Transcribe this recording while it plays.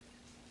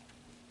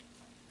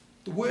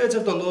The word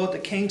of the Lord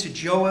that came to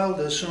Joel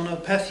the son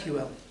of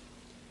Pethuel.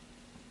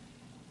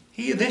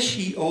 Hear this,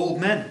 ye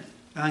old men,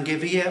 and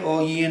give ear,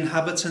 all ye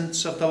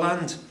inhabitants of the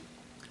land.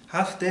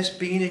 Hath this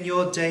been in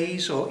your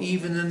days, or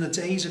even in the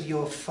days of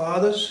your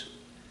fathers?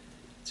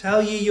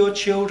 Tell ye your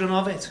children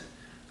of it,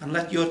 and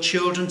let your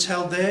children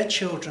tell their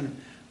children,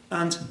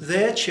 and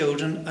their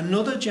children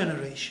another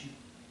generation.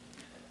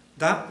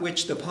 That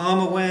which the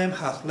palmer worm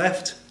hath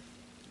left,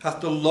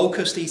 hath the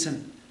locust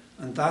eaten,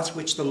 and that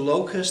which the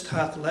locust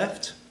hath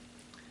left,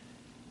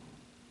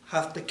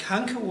 hath the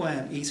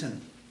cankerworm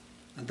eaten,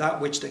 and that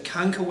which the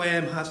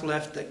cankerworm hath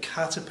left, the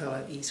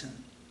caterpillar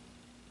eaten.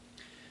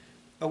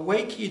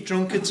 Awake, ye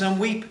drunkards, and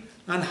weep,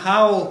 and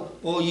howl,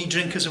 all ye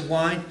drinkers of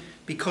wine,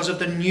 because of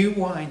the new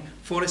wine,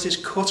 for it is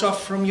cut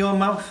off from your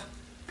mouth.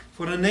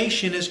 For a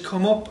nation is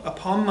come up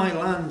upon my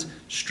land,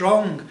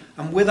 strong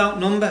and without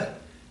number,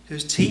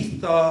 whose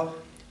teeth are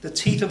the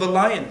teeth of a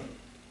lion,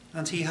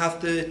 and he hath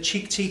the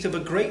cheek teeth of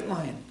a great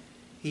lion.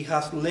 He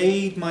hath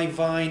laid my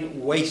vine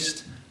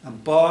waste,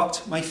 and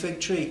barked my fig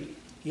tree.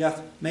 He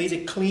hath made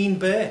it clean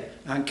bare,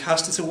 and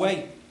cast it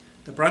away.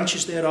 The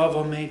branches thereof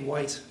are made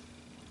white.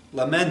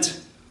 Lament,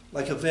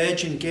 like a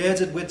virgin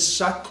girded with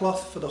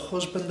sackcloth for the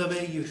husband of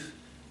her youth.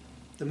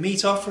 The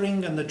meat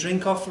offering and the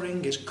drink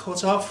offering is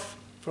cut off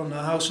from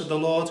the house of the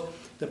Lord.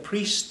 The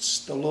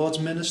priests, the Lord's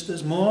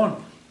ministers,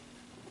 mourn.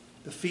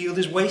 The field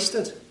is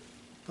wasted.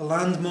 The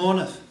land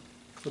mourneth,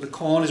 for the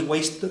corn is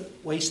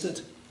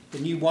wasted. The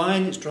new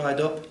wine is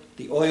dried up.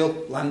 The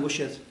oil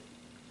languisheth.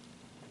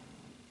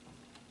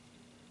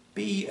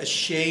 Be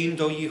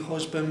ashamed, O ye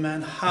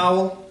husbandmen,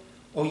 howl,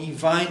 O ye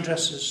vine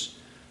dressers,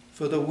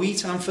 for the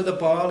wheat and for the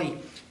barley,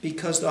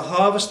 because the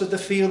harvest of the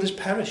field is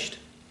perished.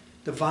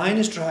 The vine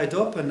is dried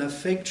up, and the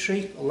fig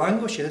tree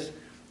languisheth,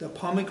 the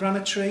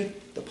pomegranate tree,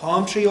 the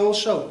palm tree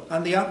also,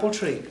 and the apple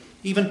tree.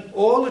 Even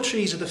all the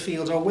trees of the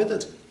field are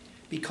withered,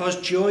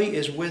 because joy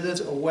is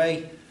withered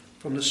away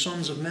from the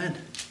sons of men.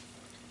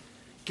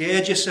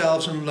 Gird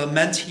yourselves and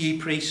lament, ye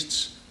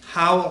priests.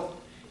 Howl,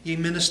 ye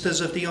ministers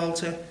of the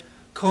altar.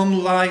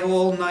 Come lie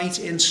all night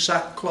in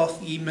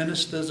sackcloth, ye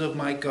ministers of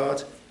my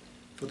God.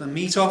 For the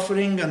meat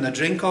offering and the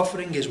drink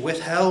offering is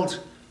withheld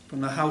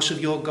from the house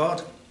of your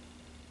God.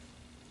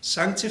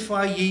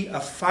 Sanctify ye a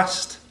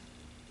fast.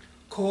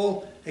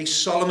 Call a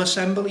solemn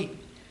assembly.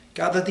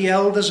 Gather the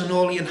elders and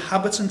all the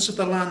inhabitants of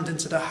the land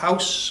into the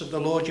house of the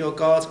Lord your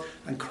God,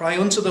 and cry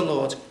unto the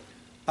Lord,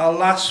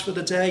 Alas for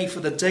the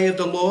day of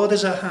the Lord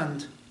is at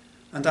hand,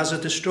 and as a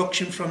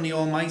destruction from the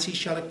Almighty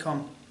shall it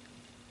come.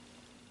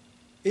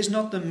 Is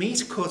not the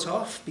meat cut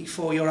off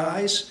before your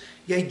eyes,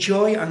 yea,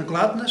 joy and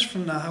gladness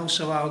from the house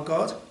of our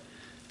God?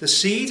 The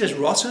seed is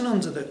rotten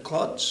under the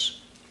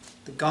clods.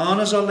 The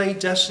garners are laid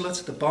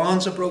desolate, the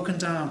barns are broken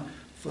down,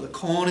 for the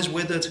corn is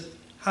withered.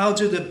 How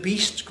do the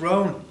beasts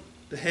groan?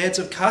 The herds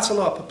of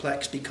cattle are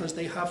perplexed, because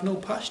they have no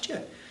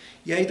pasture.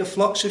 Yea, the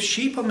flocks of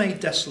sheep are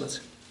made desolate.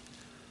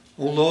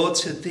 O Lord,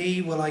 to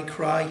thee will I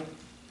cry,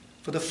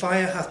 for the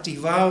fire hath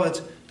devoured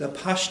the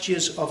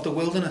pastures of the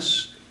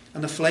wilderness,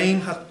 and the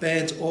flame hath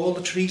burnt all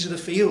the trees of the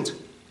field.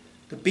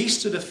 The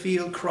beasts of the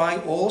field cry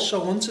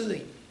also unto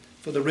thee,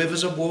 for the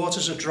rivers of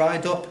waters are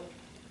dried up,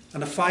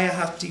 and the fire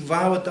hath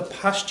devoured the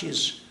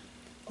pastures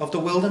of the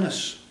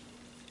wilderness.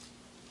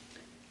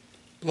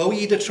 Blow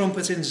ye the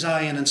trumpet in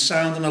Zion, and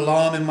sound an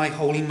alarm in my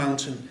holy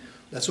mountain.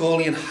 Let all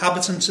the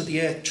inhabitants of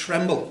the earth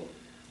tremble.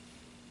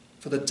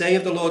 For the day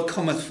of the Lord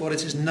cometh, for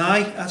it is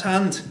nigh at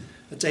hand,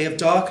 a day of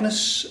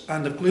darkness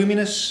and of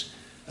gloominess,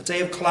 a day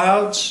of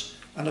clouds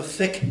and of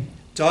thick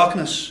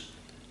darkness,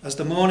 as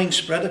the morning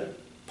spread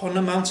upon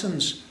the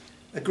mountains.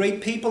 A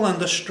great people and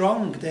a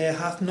strong, there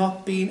hath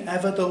not been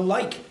ever the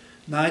like,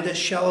 neither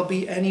shall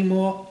be any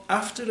more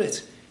after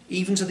it,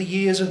 even to the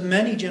years of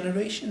many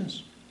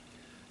generations.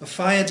 A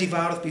fire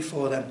devoureth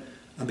before them,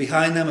 and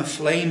behind them a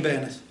flame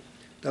burneth.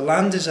 The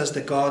land is as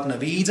the Garden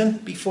of Eden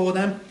before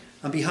them,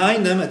 and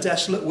behind them a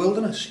desolate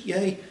wilderness,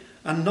 yea,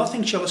 and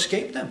nothing shall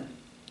escape them.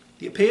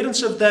 The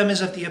appearance of them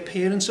is of the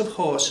appearance of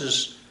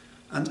horses,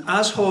 and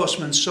as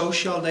horsemen so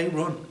shall they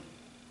run.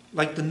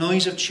 Like the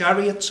noise of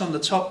chariots on the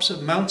tops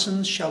of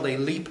mountains shall they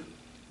leap,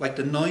 like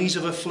the noise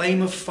of a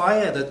flame of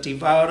fire that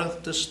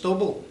devoureth the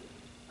stubble,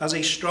 as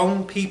a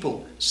strong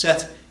people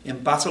set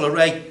in battle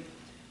array.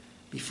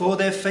 Before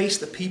their face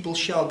the people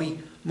shall be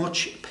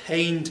much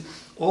pained.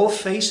 All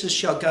faces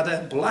shall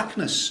gather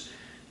blackness.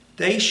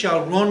 They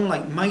shall run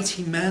like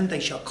mighty men. They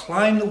shall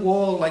climb the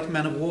wall like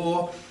men of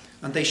war.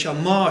 And they shall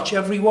march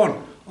every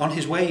one on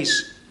his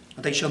ways.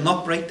 And they shall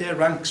not break their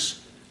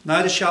ranks.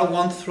 Neither shall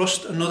one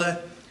thrust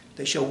another.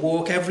 They shall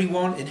walk every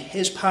one in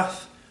his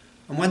path.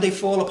 And when they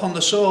fall upon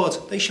the sword,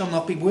 they shall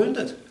not be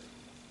wounded.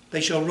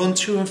 They shall run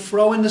to and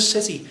fro in the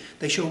city.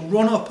 They shall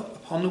run up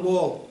upon the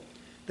wall.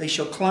 They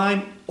shall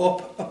climb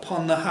up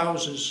upon the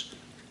houses.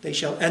 They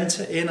shall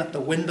enter in at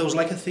the windows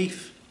like a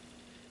thief.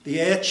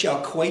 The earth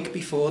shall quake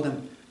before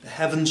them. The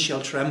heavens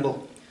shall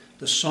tremble.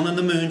 The sun and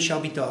the moon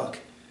shall be dark,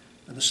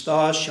 and the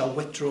stars shall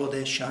withdraw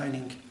their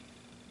shining.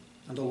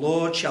 And the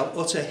Lord shall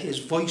utter his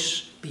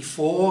voice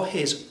before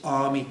his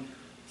army,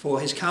 for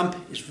his camp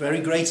is very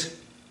great.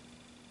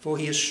 For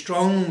he is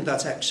strong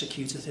that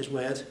executeth his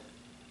word.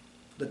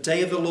 The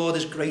day of the Lord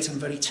is great and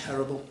very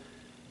terrible,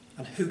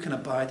 and who can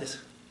abide it?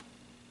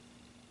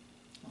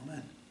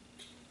 Amen.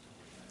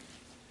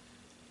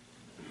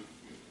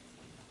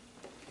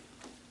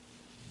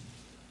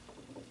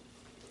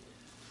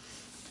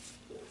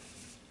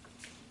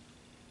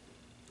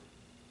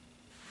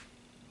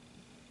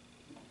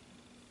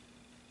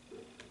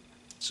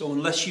 So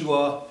unless you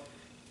are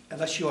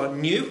a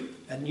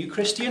new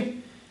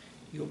Christian,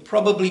 you'll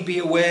probably be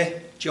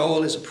aware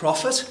Joel is a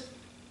prophet.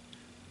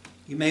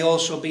 You may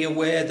also be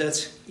aware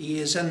that he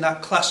is in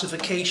that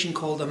classification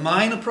called the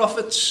minor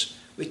prophets,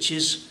 which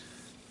is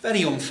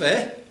very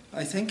unfair,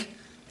 I think,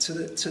 to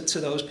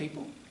those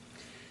people.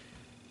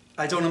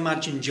 I don't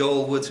imagine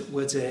Joel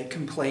would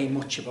complain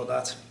much about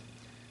that.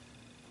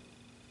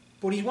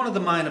 But he's one of the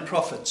minor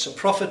prophets, a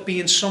prophet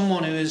being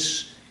someone who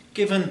is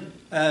given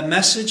a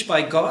message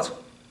by God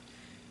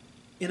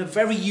in a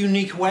very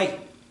unique way,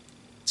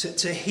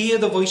 to hear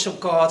the voice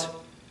of God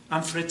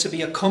and for it to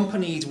be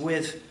accompanied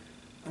with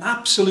an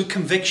absolute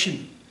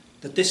conviction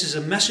that this is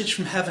a message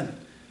from heaven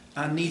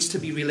and needs to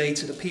be relayed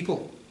to the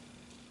people.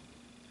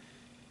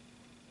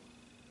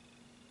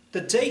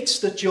 The dates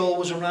that Joel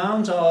was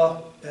around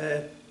are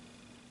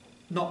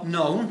not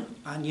known,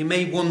 and you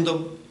may wonder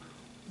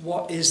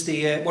what is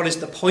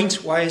the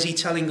point? Why is he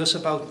telling us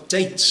about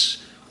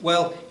dates?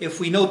 Well, if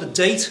we know the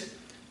date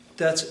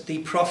that the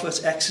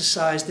prophet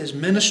exercised his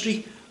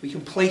ministry, we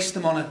can place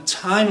them on a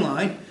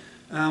timeline,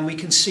 and we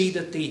can see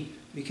that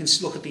we can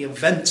look at the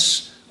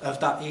events of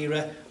that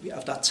era,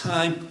 of that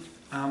time,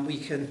 and we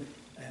can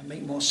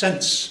make more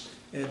sense.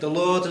 The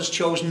Lord has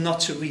chosen not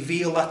to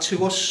reveal that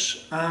to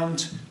us,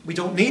 and we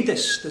don't need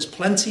this. There's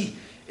plenty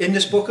in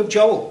this book of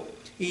Joel,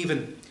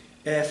 even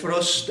for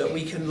us, that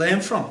we can learn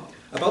from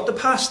about the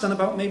past and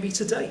about maybe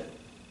today.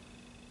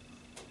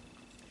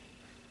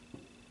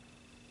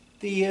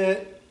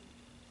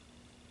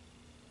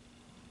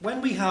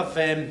 When we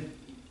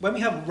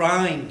have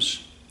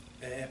rhymes,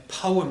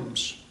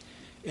 poems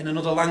in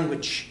another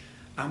language,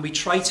 and we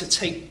try to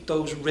take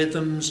those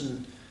rhythms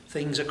and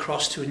things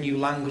across to a new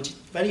language, it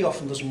very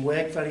often doesn't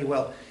work very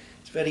well.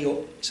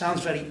 It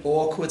sounds very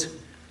awkward.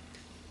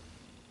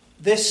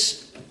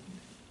 The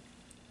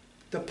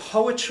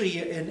poetry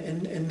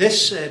in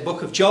this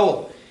book of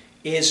Joel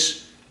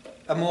is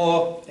a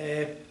more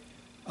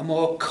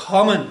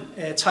common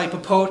type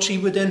of poetry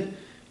within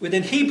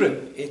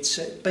Hebrew. It's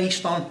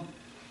based on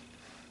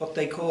what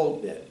they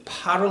call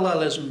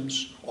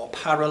parallelisms or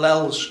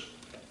parallels,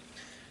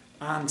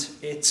 and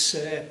it's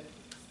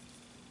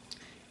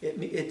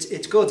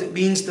good. It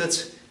means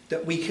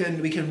that we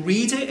can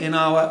read it in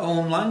our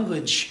own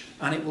language,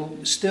 and it will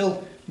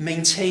still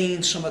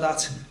maintain some of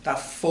that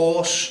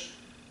force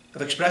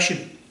of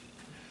expression.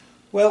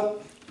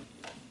 Well,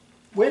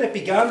 where it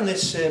began,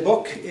 this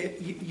book,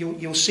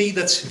 you'll see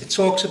that it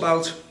talks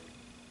about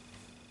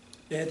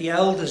the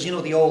elders,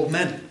 the old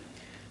men,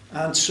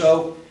 and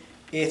so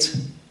it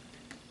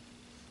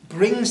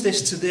brings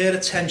this to their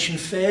attention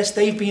first.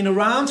 They've been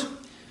around,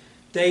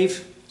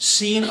 they've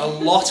seen a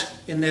lot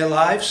in their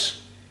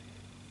lives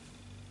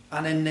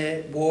and in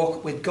their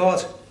walk with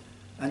God,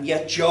 and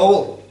yet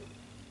Joel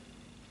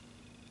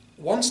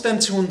wants them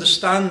to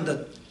understand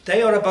that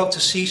they are about to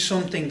see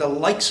something the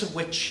likes of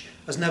which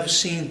has never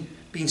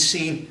been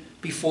seen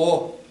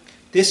before.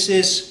 This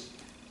is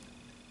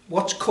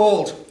what's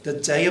called the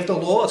day of the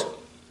Lord.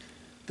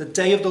 The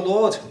day of the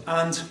Lord.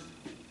 And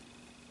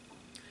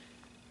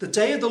the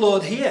day of the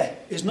Lord here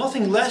is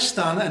nothing less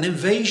than an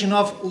invasion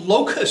of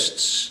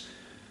locusts.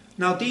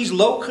 Now, these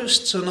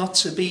locusts are not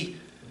to be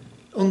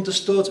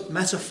understood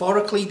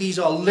metaphorically. These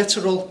are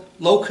literal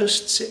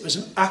locusts. It was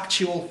an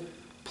actual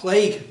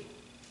plague.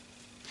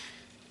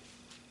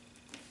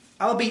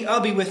 I'll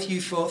be with you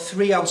for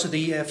 3 out of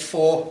the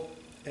 4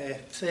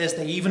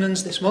 Thursday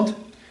evenings this month.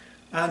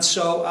 And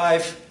so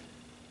I've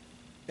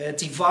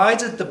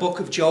divided the book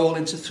of Joel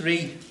into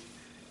 3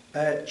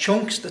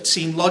 chunks that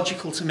seem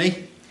logical to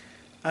me.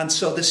 And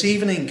so this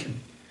evening,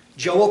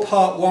 Joel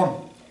part 1,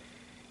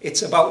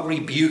 it's about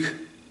rebuke.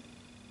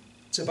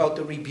 It's about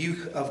the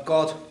rebuke of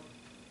God.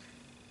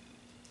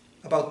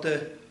 About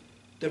the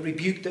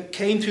rebuke that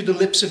came through the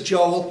lips of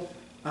Joel,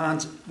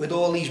 and with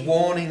all these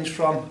warnings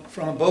from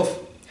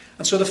above.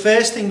 And so the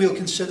first thing we'll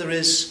consider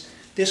is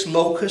this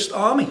locust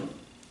army.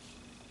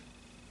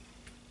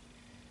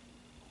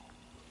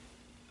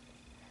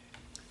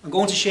 I'm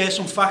going to share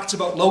some facts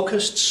about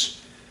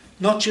locusts,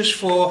 not just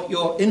for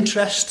your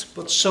interest,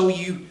 but so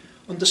you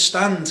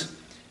understand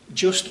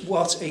just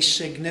what a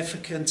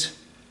significant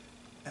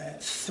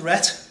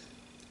threat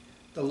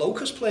the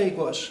locust plague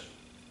was.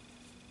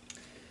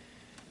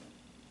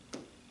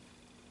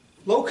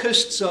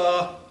 Locusts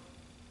are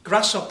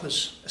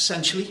grasshoppers,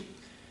 essentially,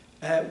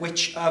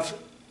 which have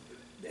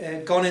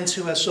gone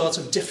into a sort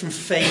of different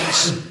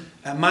phase,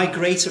 a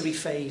migratory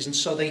phase, and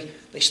so they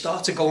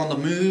start to go on the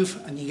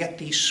move, and you get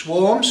these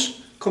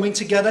swarms coming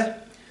together,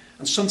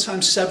 and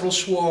sometimes several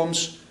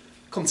swarms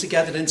come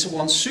together into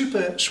one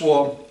super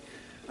swarm,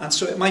 and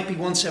so it might be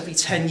once every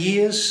 10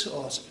 years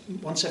or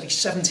once every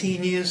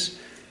 17 years,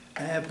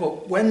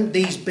 But when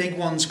these big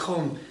ones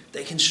come,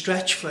 they can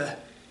stretch for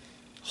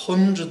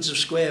hundreds of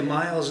square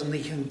miles, and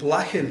they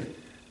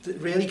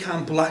really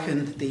can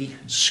blacken the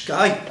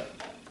sky.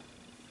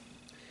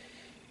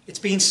 It's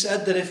been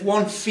said that if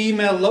one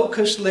female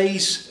locust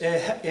lays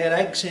her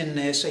eggs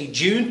in, say,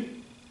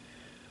 June,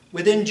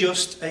 within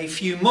just a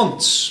few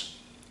months,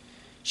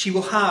 she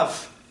will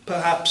have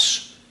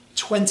perhaps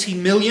 20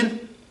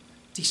 million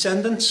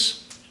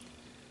descendants.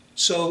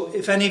 So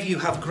if any of you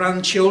have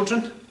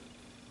grandchildren,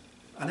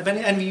 and if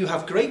any of you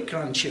have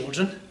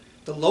great-grandchildren,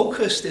 the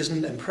locust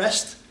isn't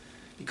impressed,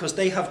 because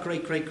they have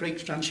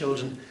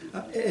great-great-great-grandchildren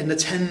in the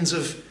tens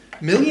of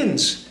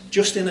millions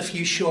just in a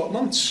few short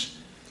months.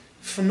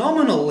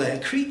 Phenomenal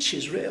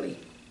creatures, really.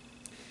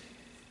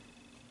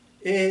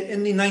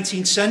 In the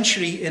 19th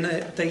century,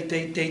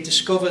 they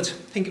discovered,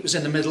 I think it was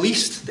in the Middle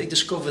East, they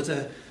discovered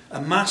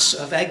a mass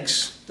of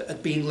eggs that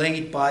had been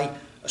laid by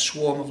a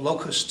swarm of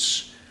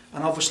locusts.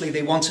 And obviously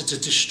they wanted to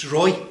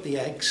destroy the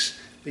eggs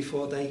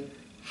before they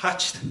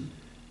hatched.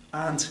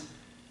 And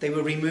they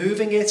were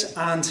removing it,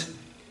 and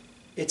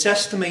it's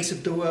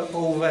estimated there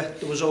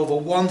was over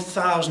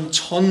 1,000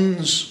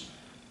 tons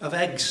of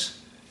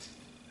eggs.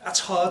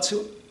 That's hard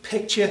to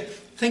picture.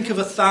 Think of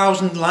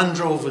 1,000 Land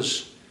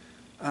Rovers,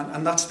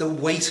 and that's the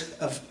weight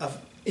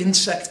of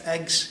insect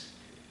eggs.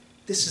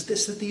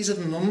 These are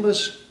the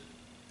numbers.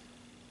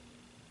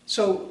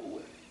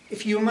 So,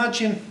 if you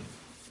imagine,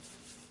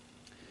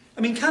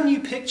 can you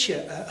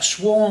picture a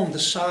swarm the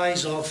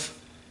size of,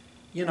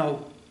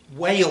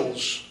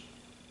 whales?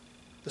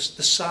 The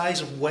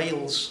size of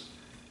whales,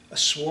 a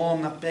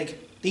swarm that big.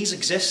 These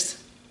exist.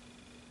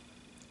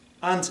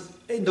 And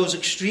in those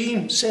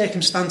extreme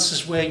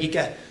circumstances where you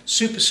get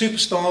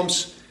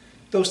superstorms,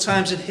 those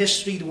times in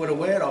history that we're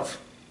aware of,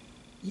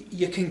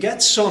 you can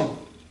get some.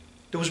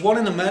 There was one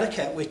in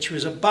America which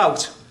was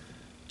about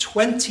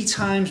 20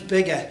 times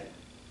bigger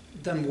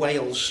than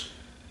Wales.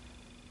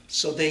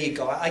 So there you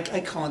go. I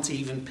can't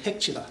even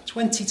picture that.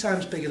 20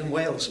 times bigger than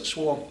Wales, a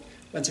swarm.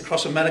 Went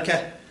across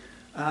America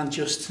and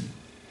just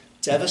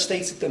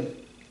devastated them.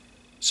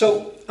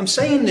 So I'm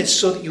saying this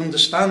so that you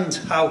understand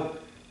how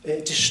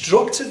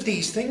destructive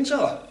these things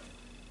are.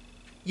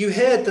 You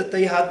heard that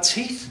they had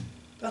teeth.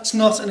 That's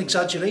not an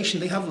exaggeration.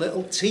 They have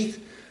little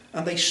teeth,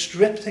 and they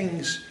strip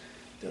things.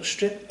 They'll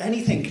strip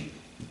anything,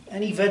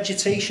 any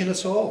vegetation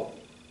at all.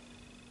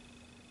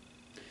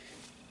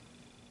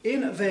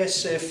 In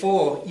verse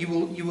 4,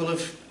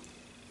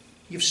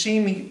 you've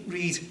seen me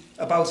read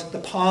about the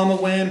palmer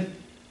worm.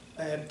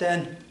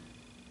 Then,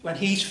 when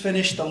he's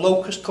finished, the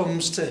locust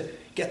comes to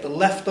get the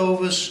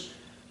leftovers,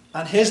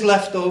 and his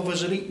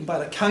leftovers are eaten by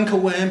the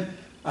cankerworm,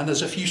 and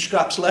there's a few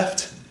scraps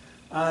left,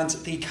 and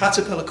the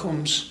caterpillar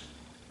comes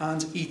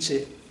and eats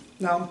it.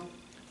 Now,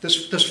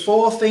 there's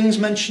 4 things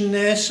mentioned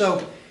there,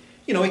 so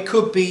it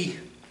could be.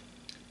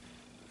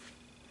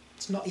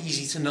 It's not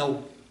easy to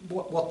know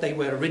what they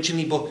were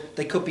originally, but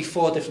they could be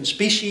 4 different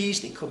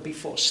species. They could be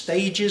 4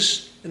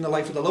 stages in the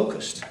life of the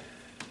locust.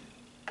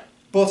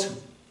 But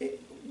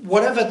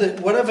whatever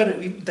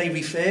they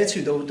refer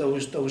to,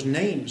 those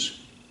names.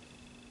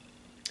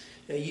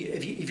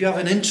 If you have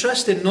an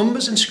interest in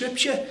numbers in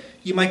Scripture,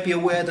 you might be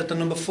aware that the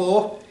number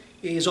 4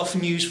 is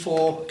often used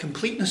for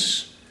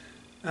completeness.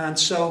 And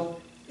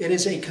so it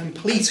is a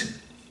complete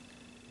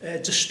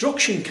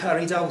destruction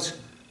carried out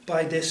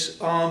by this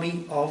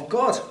army of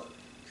God.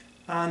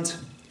 And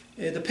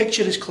the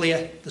picture is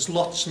clear. There's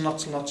lots and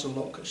lots and lots of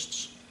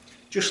locusts.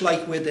 Just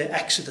like with the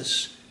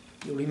Exodus.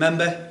 You'll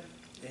remember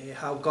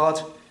how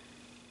God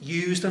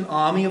used an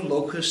army of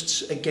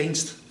locusts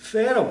against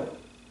Pharaoh.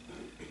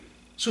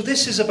 So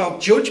this is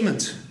about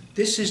judgment.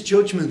 This is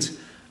judgment.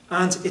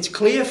 And it's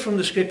clear from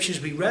the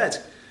scriptures we read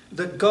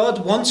that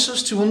God wants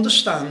us to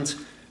understand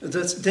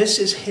that this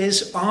is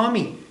his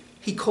army.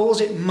 He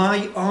calls it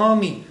my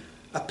army,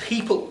 a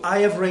people I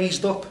have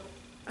raised up,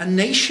 a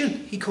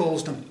nation, he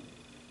calls them.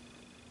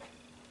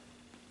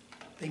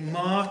 They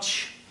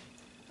march,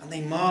 and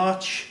they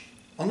march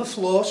on the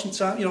floor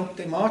sometimes,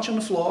 they march on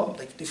the floor,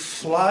 they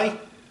fly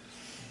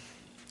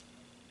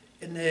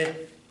in their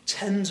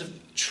tens of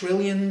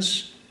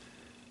trillions,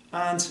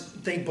 and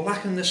they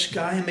blacken the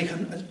sky and make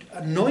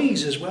a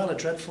noise as well, a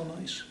dreadful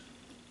noise.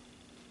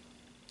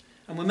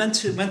 And we're meant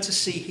to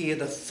see here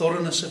the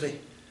thoroughness of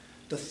it,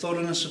 the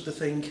thoroughness of the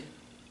thing.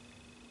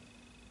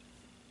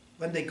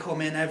 When they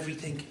come in,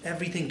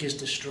 everything is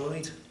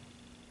destroyed.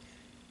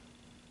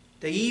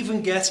 They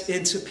even get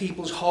into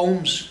people's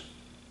homes,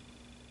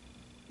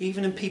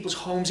 even in people's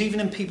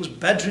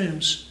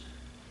bedrooms.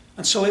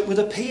 And so it would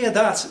appear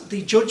that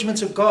the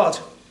judgment of God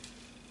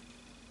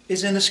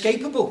is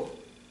inescapable.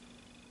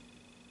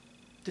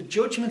 The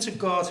judgment of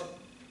God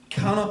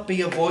cannot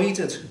be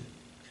avoided.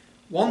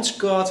 Once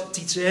God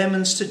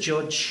determines to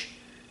judge,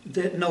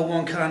 that no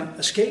one can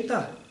escape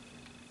that.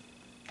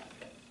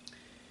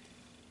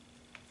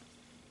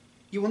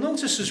 You will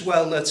notice as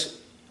well that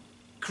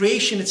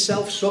creation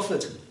itself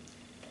suffered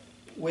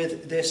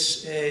with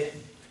this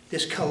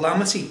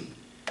calamity.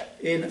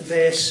 In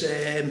verse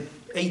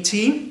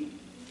 18,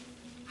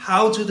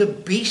 how do the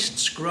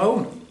beasts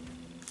groan?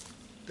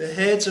 The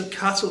herds of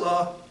cattle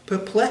are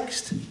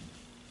perplexed.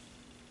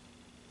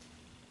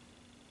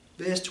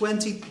 Verse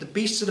 20, the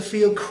beasts of the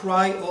field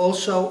cry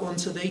also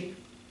unto thee,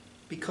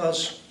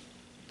 because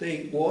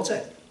the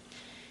water.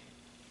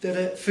 There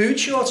are food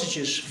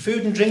shortages,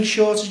 food and drink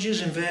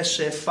shortages in verse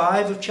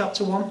 5 of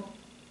chapter 1.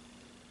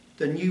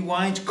 The new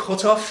wine's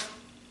cut off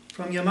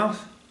from your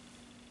mouth.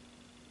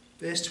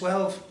 Verse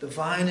 12, the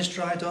vine is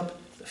dried up,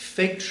 the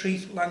fig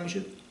tree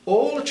languisheth.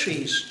 All the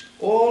trees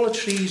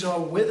are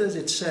withered,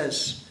 it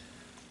says.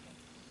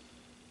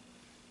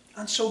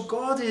 And so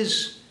God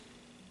is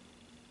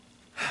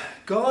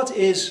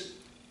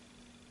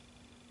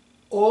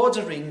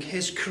ordering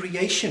his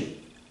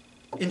creation,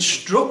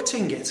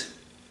 instructing it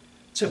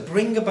to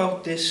bring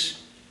about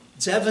this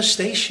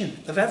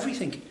devastation of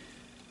everything.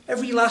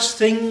 Every last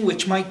thing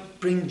which might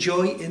bring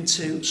joy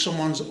into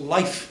someone's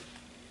life,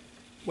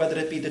 whether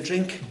it be the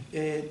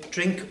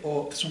drink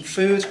or some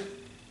food.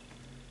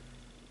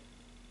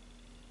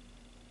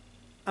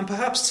 And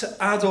perhaps to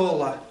add all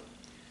that,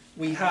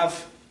 we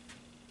have,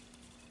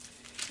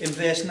 in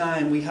verse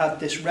 9, we had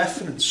this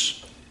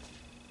reference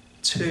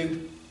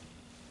to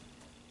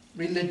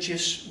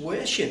religious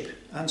worship.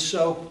 And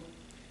so,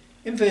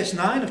 in verse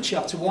 9 of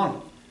chapter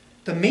 1,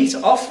 the meat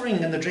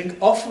offering and the drink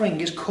offering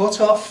is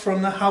cut off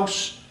from the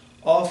house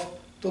of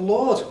the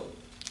Lord.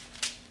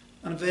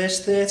 And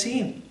verse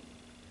 13,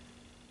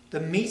 the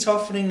meat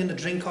offering and the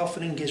drink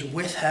offering is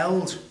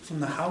withheld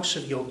from the house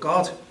of your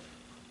God.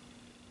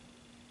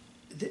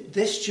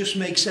 This just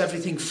makes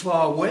everything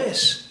far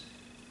worse.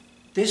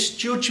 This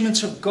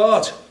judgment of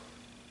God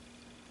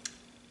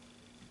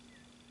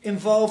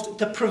involved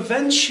the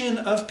prevention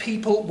of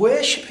people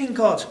worshipping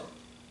God.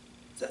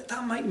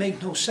 That might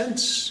make no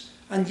sense.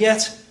 And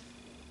yet,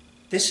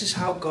 this is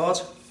how God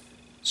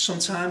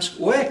sometimes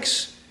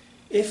works.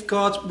 If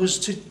God was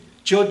to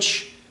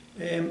judge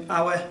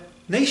our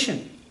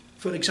nation,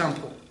 for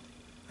example,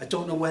 I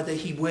don't know whether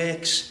he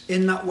works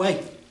in that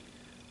way,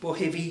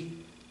 but if he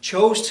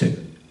chose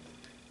to,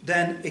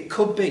 then it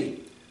could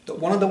be that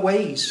one of the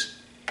ways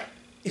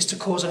is to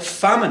cause a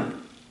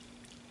famine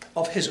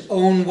of his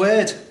own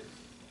word.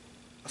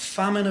 A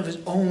famine of his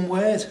own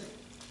word.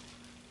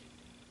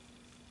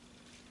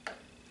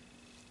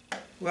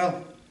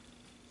 Well,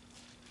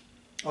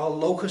 our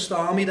locust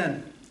army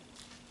then.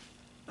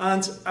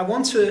 And I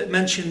want to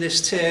mention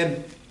this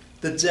term,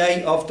 the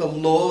day of the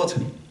Lord.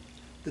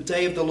 The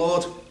day of the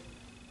Lord.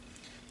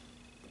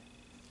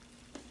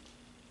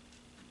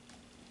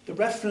 The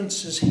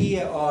references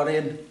here are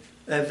in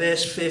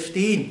verse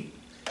 15.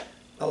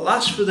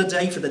 Alas for the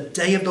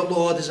day of the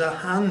Lord is at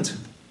hand.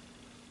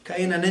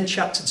 Okay, and then in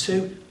chapter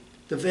 2,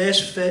 the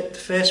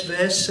first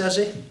verse says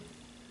it,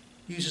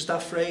 uses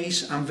that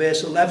phrase, and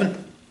verse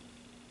 11.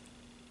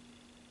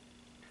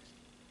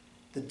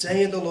 The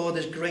day of the Lord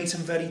is great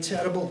and very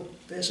terrible.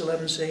 Verse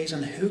 11 says,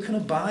 and who can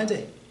abide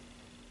it?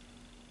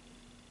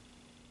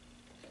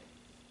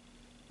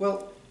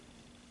 Well,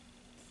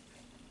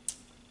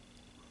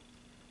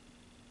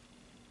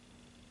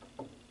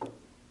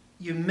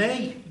 you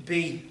may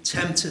be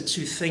tempted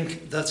to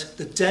think that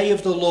the day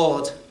of the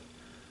Lord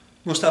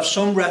must have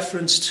some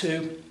reference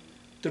to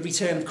the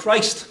return of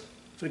Christ,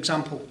 for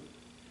example.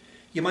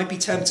 You might be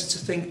tempted to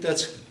think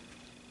that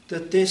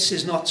this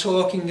is not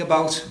talking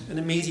about an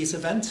immediate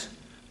event,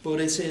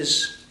 but it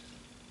is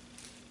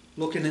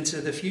looking into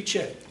the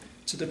future,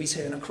 to the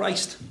return of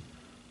Christ.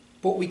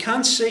 But we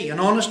can see, an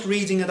honest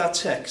reading of that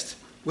text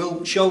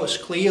will show us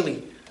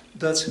clearly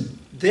that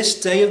this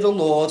day of the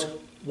Lord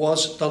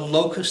was the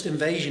locust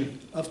invasion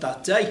of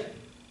that day.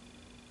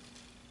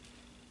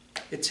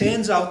 It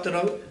turns out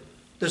that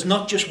there's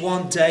not just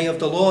one day of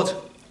the Lord.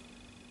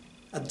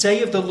 A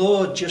day of the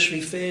Lord just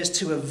refers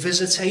to a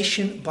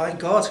visitation by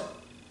God,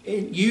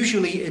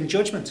 usually in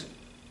judgment.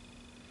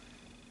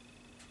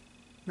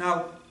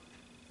 Now,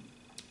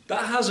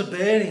 that has a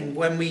bearing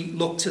when we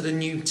look to the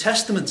New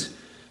Testament.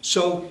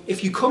 So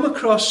if you come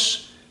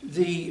across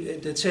the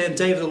term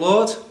day of the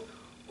Lord,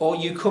 or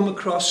you come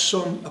across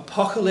some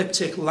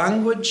apocalyptic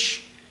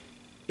language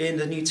in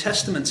the New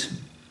Testament,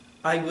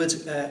 I would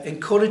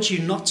encourage you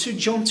not to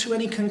jump to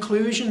any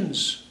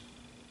conclusions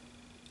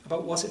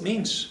about what it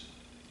means.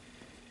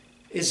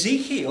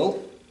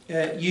 Ezekiel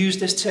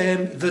used this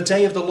term, the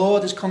day of the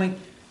Lord is coming.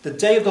 The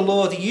day of the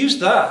Lord, he used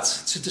that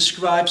to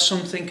describe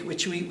something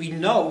which we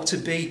know to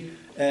be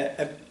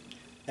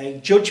a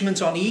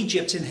judgment on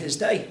Egypt in his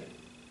day.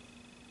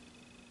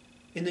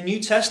 In the New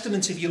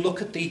Testament, if you look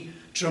at the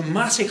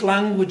dramatic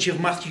language of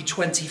Matthew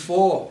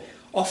 24,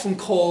 often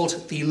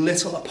called the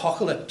little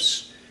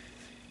apocalypse,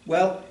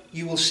 well,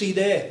 you will see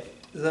there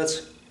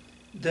that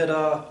there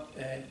are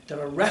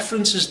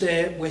references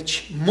there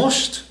which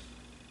must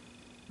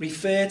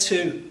refer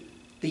to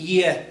the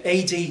year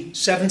AD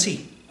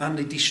 70 and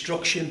the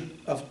destruction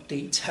of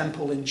the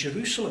temple in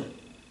Jerusalem.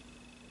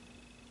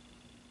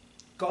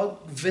 God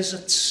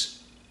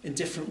visits in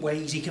different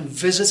ways. He can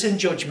visit in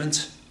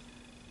judgment,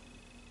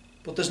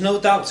 but there's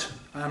no doubt,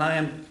 and I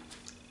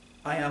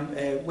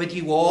am with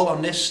you all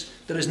on this,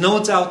 there is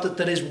no doubt that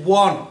there is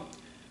one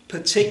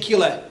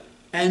particular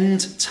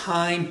end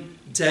time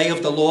day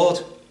of the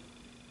Lord,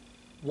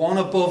 one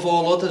above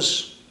all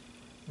others,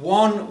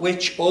 one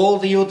which all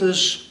the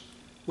others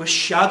were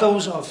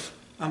shadows of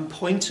and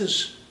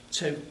pointers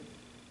to.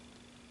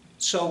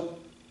 So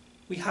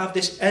we have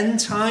this end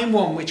time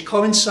one which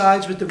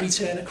coincides with the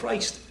return of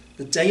Christ,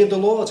 the day of the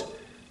Lord,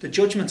 the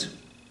judgment.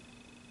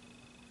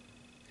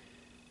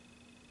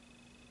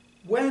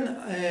 When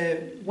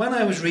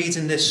I was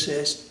reading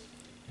this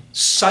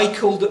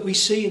cycle that we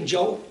see in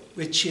Joel,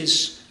 which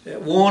is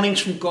warnings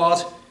from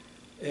God,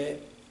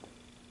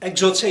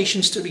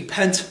 exhortations to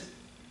repent,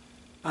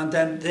 and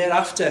then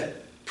thereafter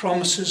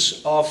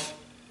promises of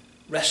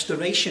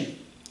restoration.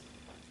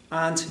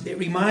 And it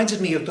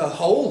reminded me of the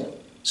whole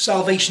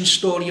salvation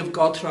story of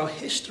God throughout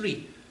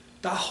history,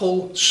 that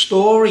whole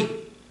story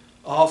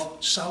of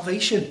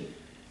salvation.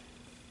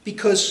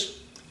 Because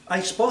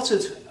I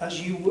spotted,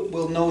 as you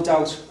will no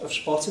doubt have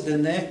spotted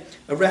in there,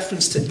 a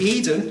reference to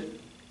Eden.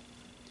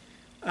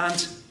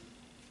 And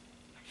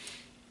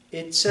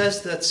it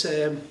says that,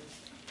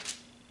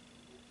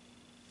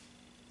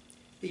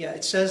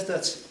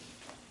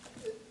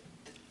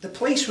 the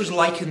place was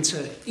likened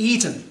to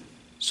Eden.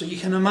 So you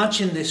can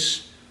imagine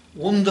this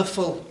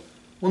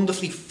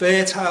wonderfully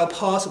fertile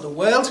part of the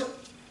world,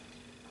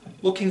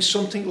 looking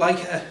something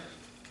like a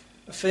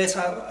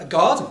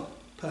garden,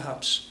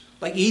 perhaps,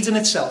 like Eden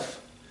itself.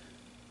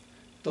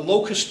 The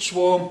locust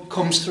swarm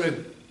comes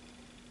through,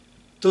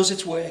 does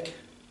its work,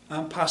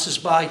 and passes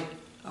by,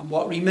 and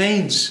what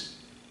remains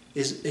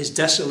is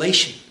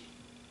desolation.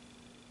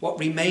 What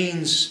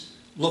remains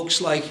looks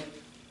like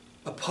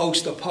a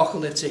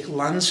post-apocalyptic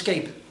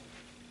landscape.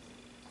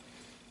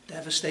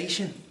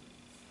 Devastation.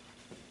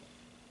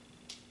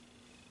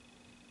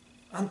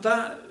 And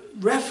that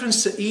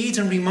reference to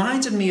Eden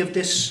reminded me of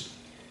this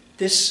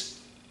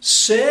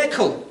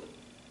circle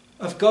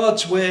of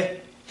God's,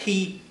 where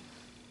he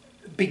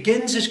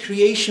begins his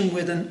creation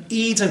with an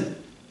Eden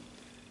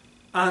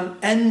and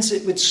ends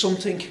it with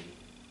something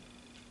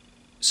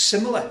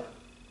similar.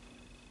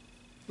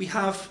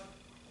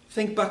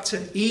 Think back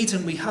to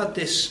Eden, we had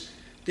this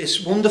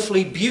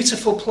wonderfully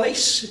beautiful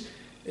place.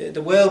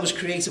 The world was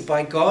created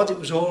by God, it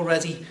was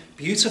already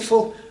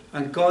beautiful,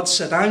 and God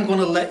said, I'm going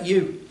to let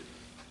you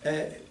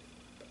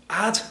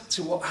add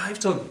to what I've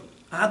done,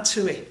 add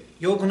to it.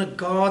 You're going to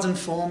garden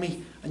for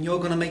me, and you're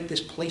going to make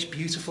this place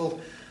beautiful.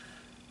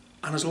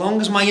 And as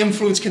long as my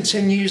influence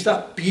continues,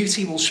 that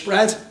beauty will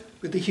spread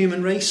with the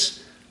human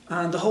race,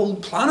 and the whole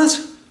planet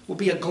will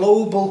be a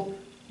global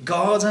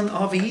Garden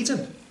of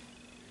Eden.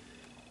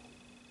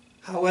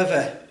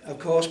 However, of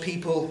course,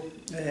 people,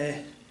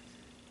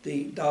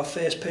 our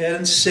first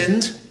parents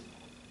sinned,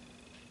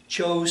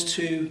 chose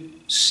to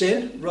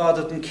sin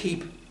rather than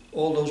keep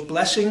all those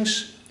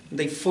blessings. And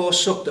they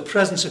forsook the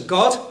presence of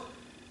God.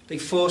 They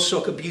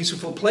forsook a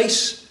beautiful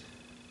place,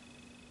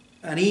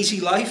 an easy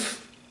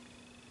life,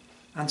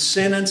 and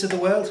sin entered the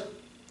world.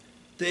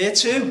 There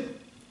too,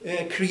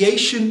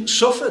 creation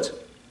suffered.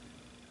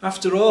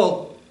 After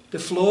all, the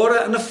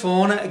flora and the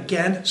fauna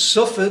again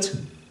suffered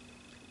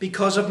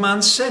because of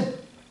man's sin.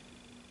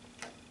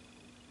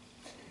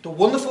 The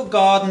wonderful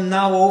garden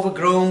now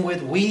overgrown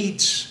with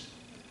weeds,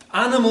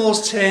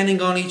 animals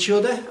turning on each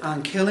other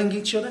and killing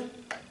each other.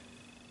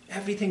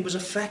 Everything was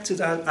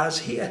affected as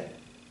here.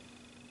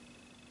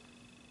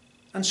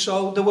 And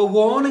so there were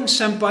warnings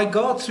sent by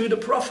God through the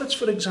prophets,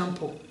 for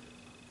example.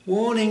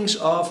 Warnings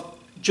of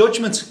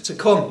judgment to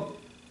come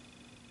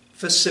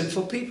for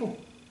sinful people.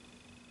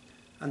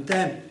 And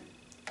then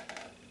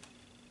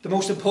the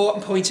most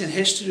important point in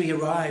history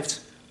arrived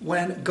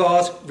when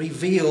God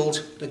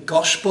revealed the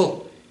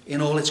gospel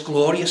in all its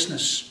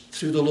gloriousness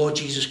through the Lord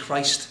Jesus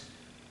Christ.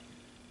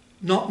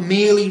 Not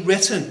merely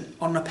written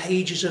on the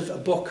pages of a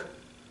book,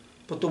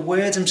 but the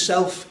Word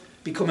himself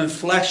becoming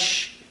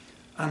flesh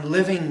and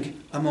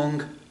living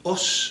among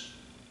us.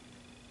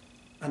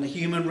 And the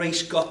human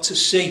race got to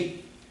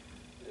see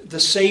the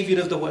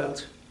Saviour of the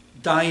world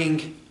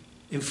dying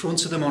in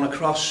front of them on a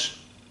cross.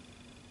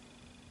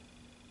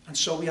 And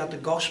so we had the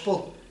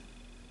gospel.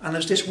 And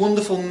there's this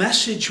wonderful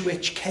message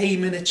which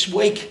came in its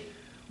wake,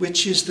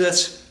 which is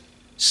that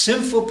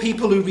sinful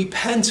people who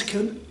repent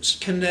can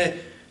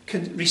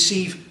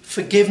receive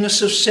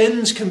forgiveness of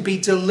sins, can be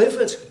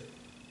delivered.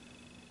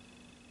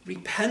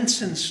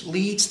 Repentance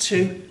leads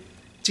to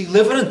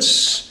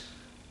deliverance.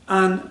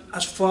 And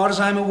as far as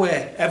I'm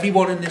aware,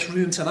 everyone in this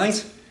room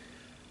tonight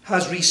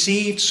has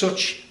received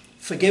such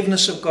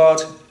forgiveness of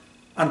God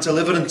and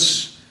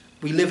deliverance.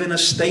 We live in a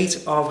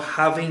state of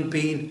having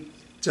been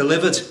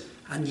delivered,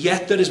 and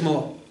yet there is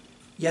more.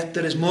 Yet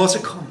there is more to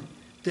come.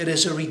 There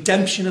is a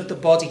redemption of the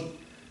body.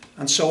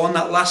 And so on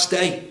that last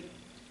day,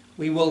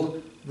 we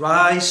will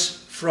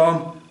rise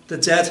from the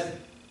dead.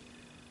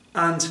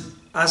 And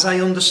as I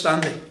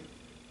understand it,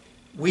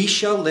 we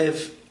shall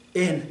live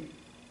in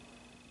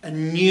a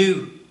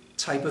new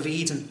type of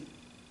Eden.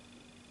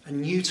 A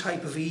new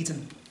type of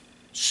Eden.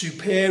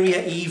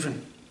 Superior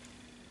even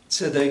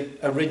to the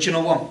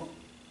original one.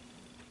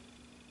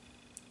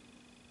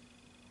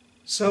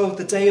 So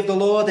the day of the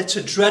Lord, it's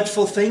a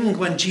dreadful thing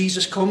when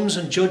Jesus comes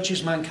and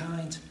judges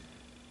mankind.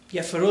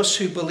 Yet for us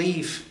who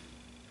believe,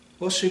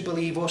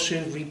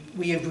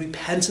 we have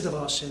repented of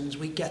our sins,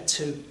 we get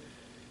to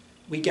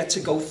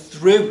go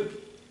through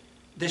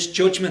this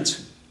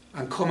judgment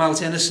and come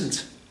out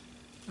innocent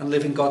and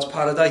live in God's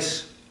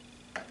paradise.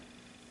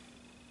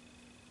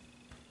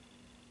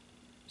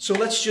 So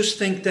let's just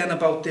think then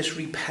about this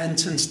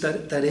repentance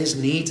that is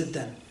needed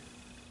then.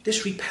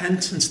 This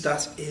repentance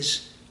that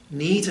is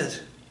needed.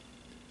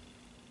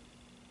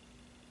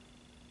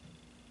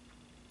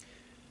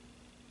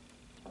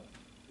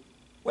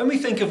 When we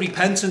think of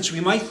repentance, we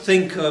might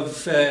think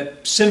of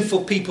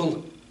sinful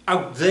people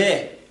out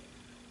there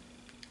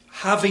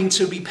having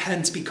to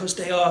repent because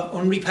they are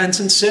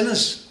unrepentant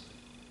sinners.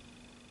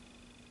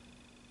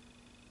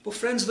 But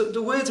friends,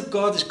 the word of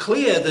God is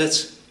clear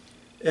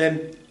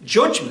that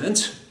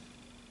judgment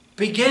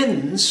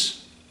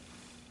begins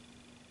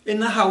in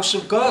the house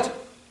of God.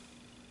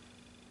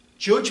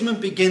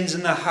 Judgment begins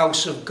in the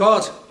house of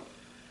God.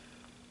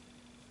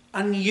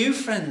 And you,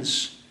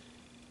 friends,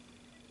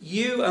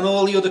 you and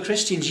all the other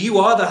Christians, you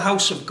are the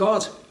house of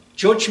God.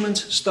 Judgment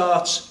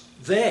starts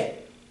there,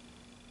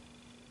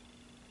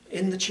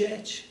 in the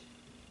church.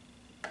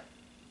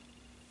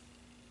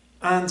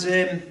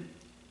 And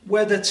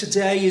whether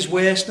today is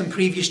worse than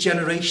previous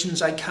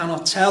generations, I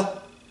cannot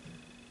tell.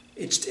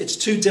 It's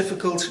too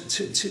difficult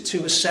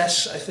to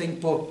assess, I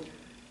think, but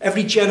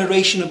every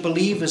generation of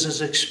believers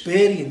has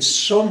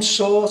experienced some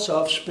sort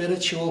of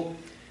spiritual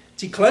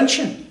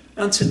declension.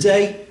 And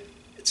today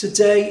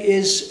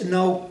is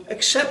no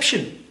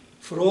exception.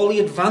 For all the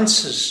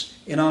advances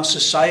in our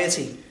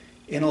society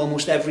in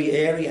almost every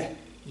area,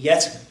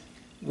 yet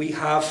we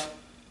have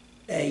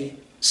a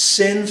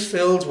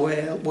sin-filled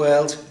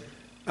world,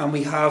 and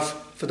we have,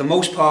 for the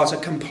most part, a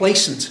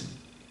complacent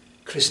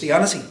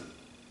Christianity.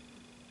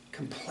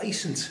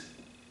 Complacent,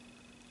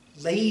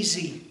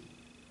 lazy,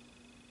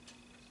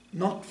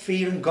 not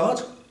fearing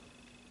God.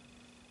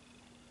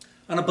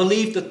 And I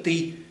believe that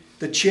the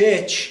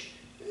church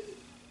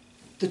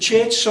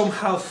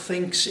somehow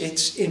thinks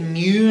it's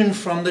immune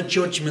from the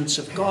judgments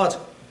of God.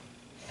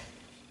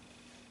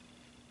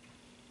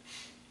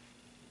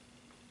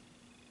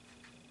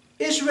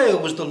 Israel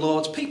was the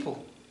Lord's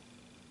people.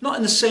 Not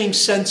in the same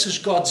sense as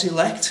God's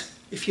elect,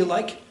 if you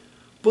like,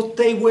 but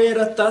they were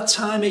at that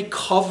time a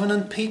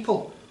covenant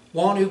people,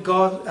 one who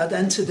God had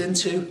entered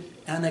into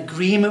an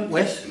agreement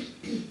with.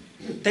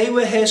 They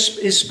were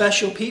his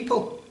special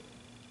people.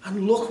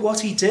 And look what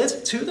he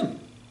did to them.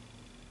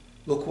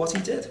 Look what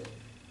he did.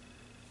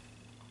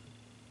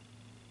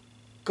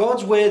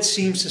 God's word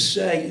seems to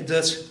say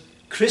that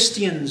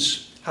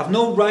Christians have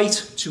no right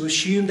to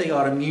assume they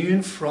are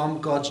immune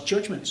from God's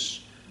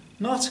judgments.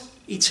 Not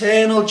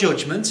eternal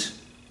judgment,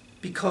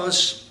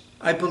 because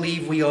I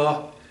believe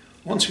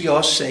once we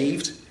are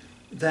saved,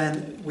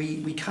 then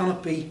we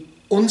cannot be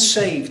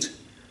unsaved.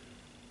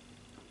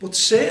 But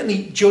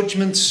certainly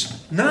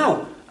judgments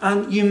now.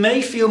 And you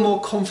may feel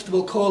more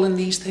comfortable calling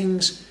these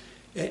things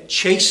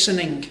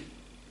chastening.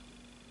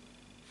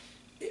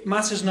 It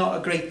matters not a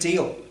great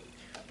deal.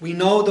 We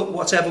know that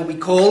whatever we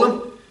call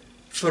them,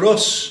 for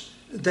us,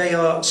 they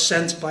are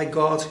sent by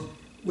God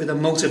with a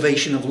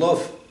motivation of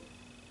love.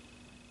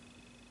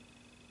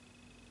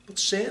 But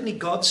certainly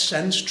God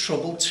sends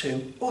trouble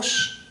to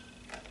us.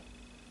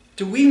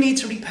 Do we need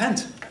to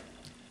repent?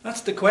 That's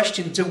the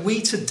question. Do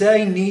we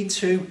today need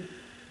to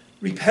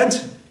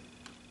repent?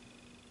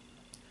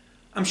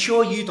 I'm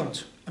sure you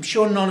don't. I'm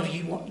sure none of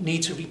you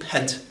need to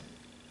repent.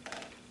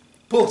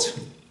 But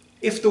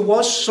if there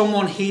was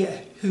someone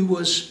here who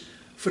was,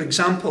 for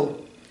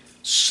example,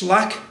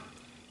 slack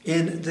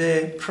in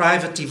their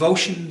private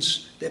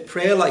devotions, their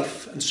prayer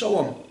life, and so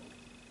on,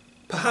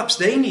 perhaps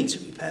they need to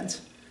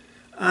repent.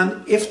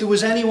 And if there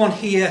was anyone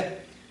here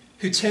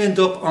who turned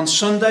up on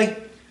Sunday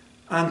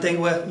and they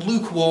were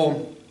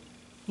lukewarm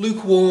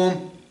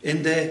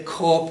in their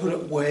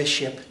corporate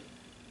worship,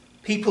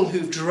 people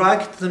who've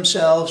dragged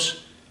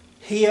themselves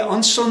here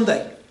on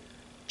Sunday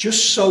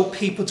just so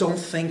people don't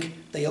think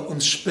they are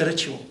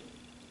unspiritual,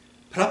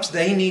 perhaps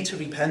they need to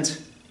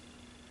repent.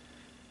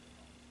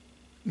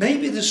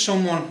 Maybe there's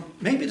someone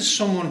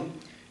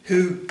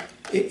who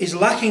is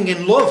lacking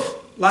in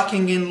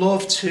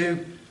love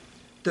to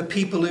the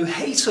people who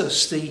hate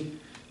us, the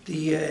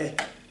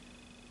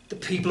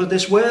people of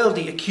this world,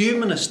 the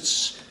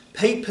ecumenists,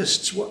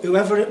 papists,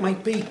 whoever it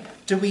might be.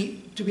 Do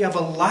we have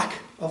a lack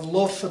of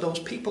love for those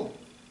people?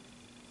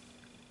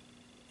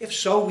 If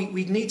so,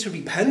 we need to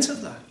repent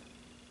of that.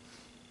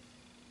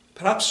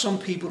 Perhaps some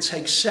people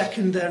take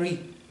secondary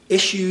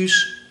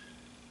issues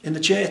in the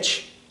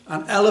church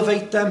and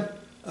elevate them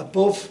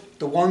above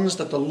the ones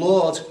that the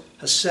Lord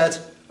has said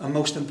are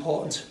most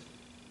important.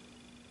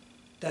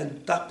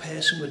 Then that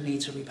person would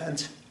need to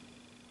repent.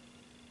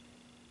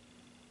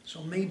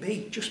 So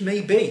maybe, just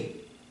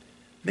maybe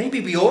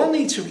we all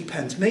need to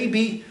repent.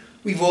 Maybe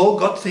we've all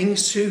got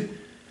things to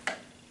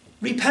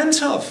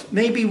repent of.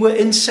 Maybe we're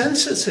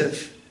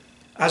insensitive.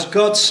 As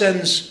God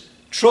sends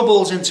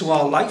troubles into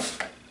our life,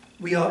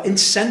 we are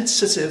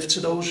insensitive to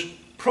those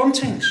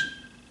promptings.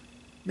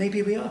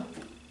 Maybe we are.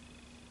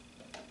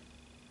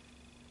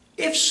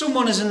 if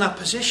someone is in that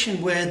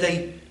position where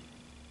they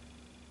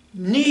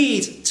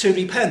need to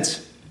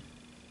repent,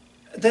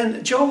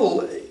 then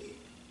Joel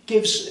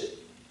gives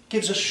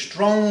a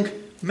strong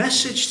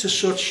message to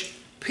such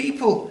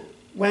people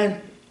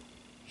when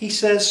he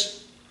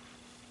says,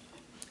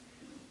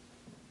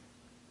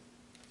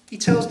 he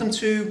tells them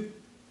to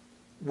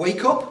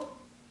wake up.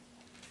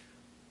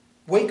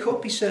 Wake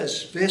up, he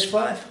says, verse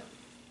 5.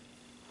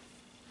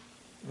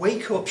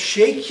 Wake up,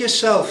 shake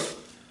yourself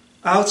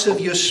out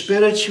of your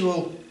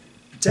spiritual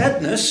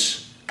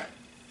deadness.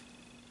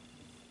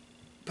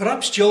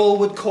 Perhaps Joel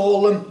would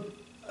call them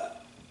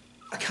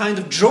a kind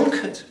of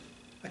drunkard,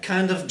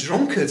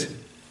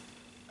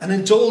 an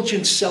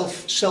indulgent,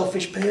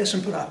 selfish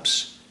person,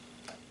 perhaps.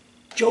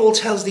 Joel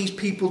tells these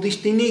people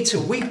they need to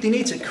weep, they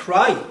need to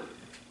cry.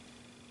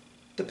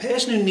 The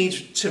person who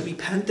needs to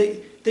repent,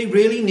 they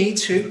really need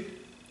to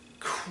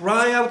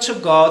cry out to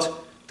God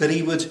that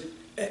he would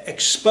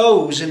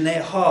expose in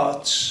their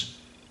hearts,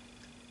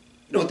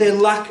 their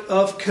lack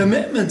of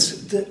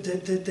commitment,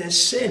 their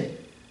sin.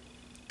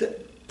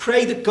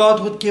 Pray that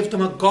God would give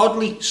them a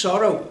godly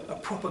sorrow, a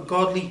proper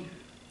godly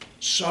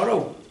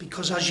sorrow,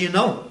 because as you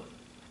know,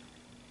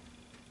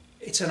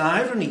 it's an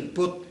irony,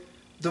 but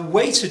the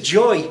way to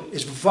joy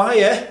is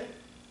via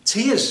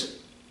tears,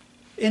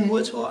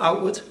 inward or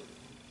outward.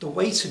 The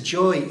way to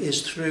joy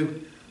is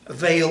through a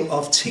veil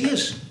of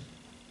tears.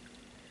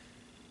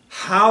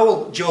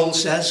 Howl, Joel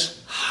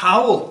says,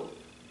 howl.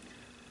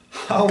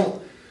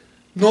 Howl.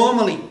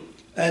 Normally,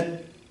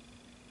 the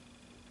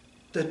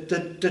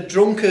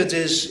drunkard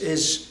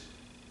is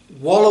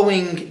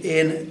wallowing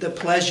in the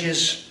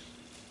pleasures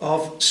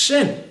of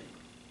sin.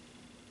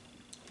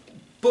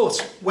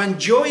 But when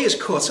joy is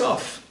cut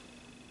off,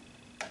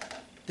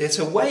 they're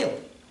to wail.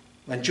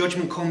 When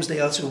judgment comes, they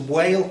are to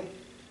wail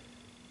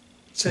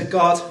to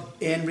God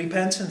in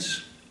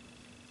repentance.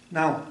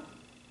 Now,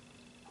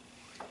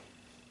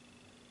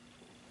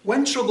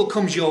 when trouble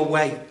comes your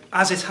way,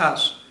 as it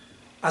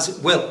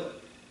will,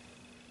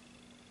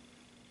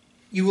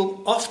 you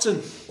will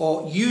often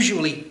or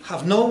usually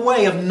have no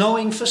way of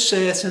knowing for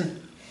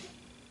certain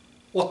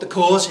what the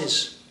cause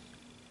is.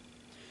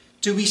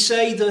 Do we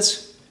say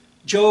that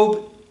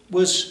Job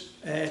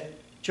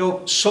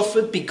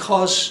suffered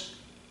because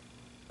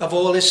of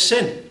all his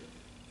sin?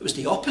 It was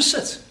the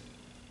opposite.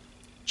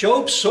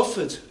 Job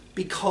suffered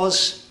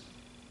because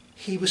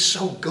he was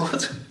so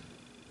good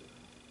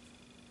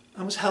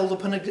and was held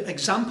up an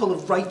example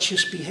of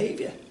righteous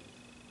behaviour.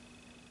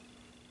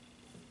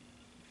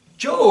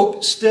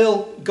 Job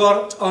still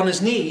got on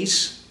his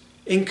knees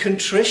in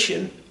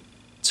contrition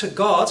to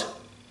God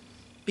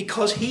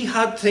because he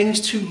had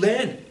things to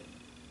learn.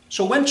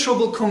 So when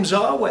trouble comes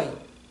our way,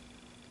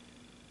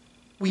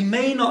 we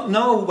may not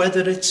know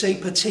whether it's a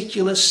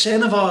particular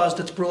sin of ours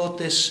that's brought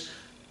this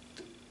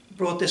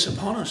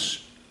upon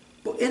us.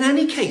 But in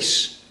any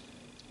case,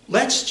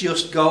 let's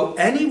just go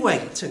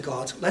anyway to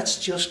God. Let's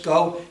just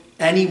go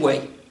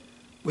anyway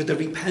with a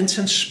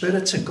repentant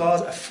spirit to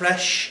God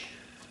afresh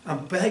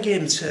and beg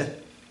him to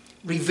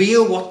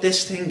reveal what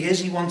this thing is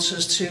he wants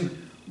us to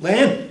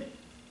learn.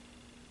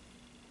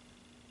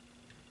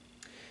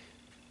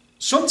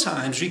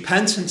 Sometimes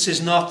repentance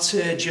is not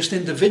just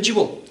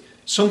individual.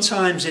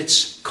 Sometimes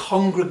it's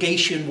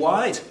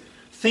congregation-wide.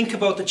 Think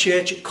about the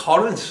church at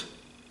Corinth.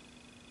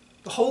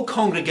 The whole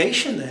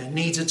congregation there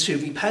needed to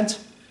repent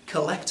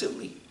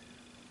collectively.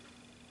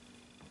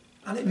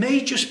 And it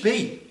may just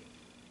be,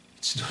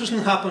 it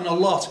doesn't happen a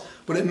lot,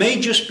 but it may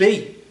just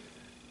be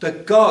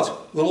that God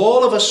will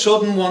all of a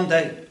sudden one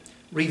day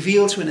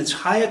reveal to an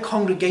entire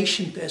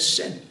congregation their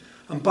sin,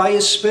 and by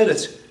his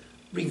Spirit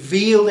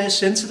reveal their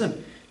sin to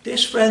them.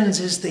 This, friends,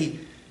 is the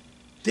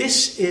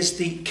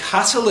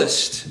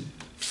catalyst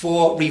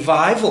for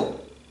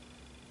revival.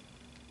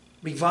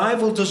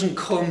 Revival doesn't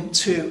come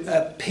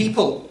to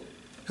people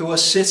who are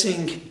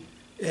sitting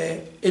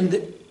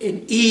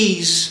in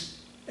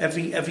ease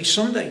every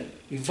Sunday.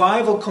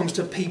 Revival comes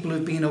to people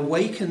who've been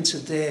awakened to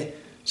their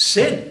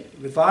sin.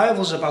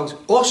 Revival's about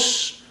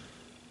us,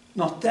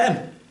 not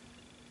them.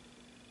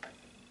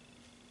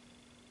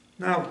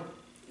 Now,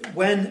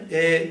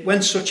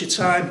 when such a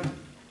time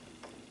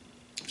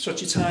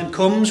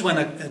comes, when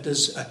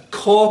there's a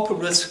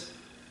corporate,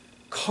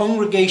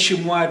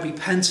 congregation-wide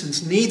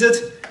repentance needed,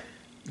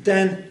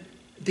 then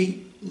the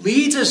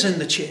leaders in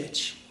the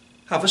church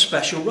have a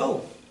special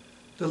role.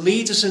 The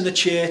leaders in the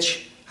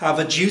church have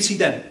a duty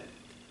then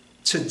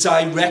to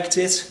direct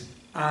it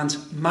and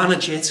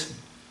manage it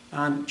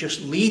and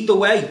just lead the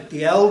way.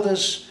 The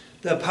elders,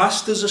 the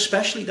pastors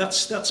especially,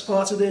 that's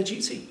part of their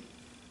duty.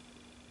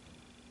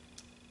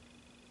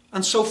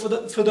 And so for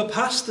the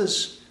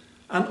pastors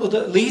and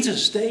other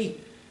leaders, they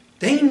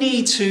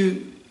need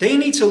to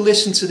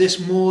listen to this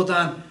more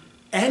than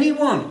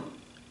anyone.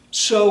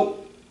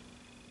 So,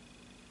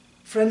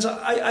 friends,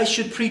 I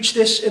should preach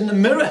this in the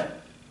mirror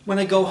when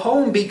I go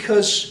home,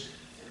 because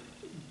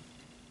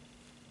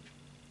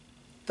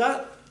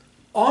that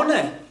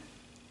honour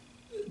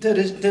that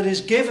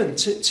is given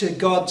to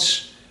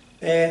God's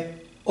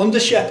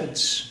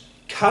under-shepherds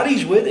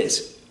carries with it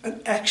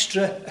an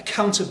extra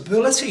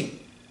accountability.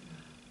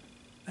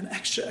 An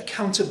extra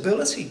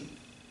accountability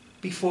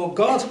before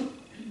God.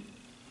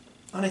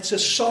 And it's a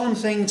solemn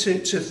thing to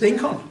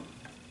think on.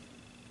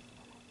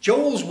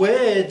 Joel's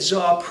words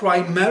are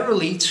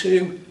primarily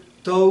to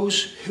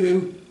those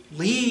who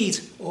lead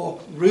or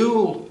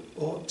rule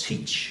or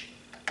teach.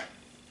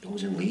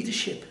 Those in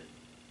leadership.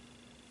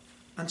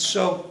 And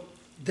so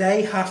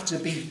they have to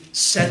be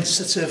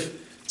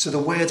sensitive to the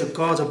word of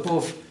God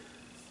above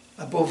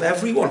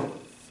everyone.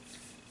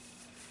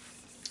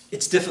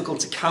 It's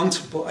difficult to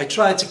count, but I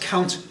tried to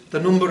count the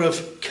number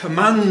of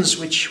commands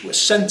which were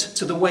sent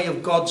to the way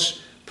of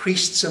God's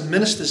priests and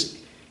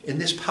ministers in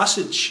this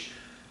passage.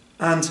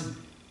 And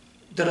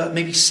there are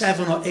maybe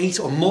 7 or 8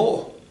 or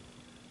more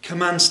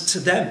commands to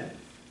them,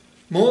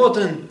 more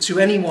than to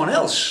anyone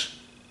else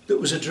that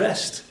was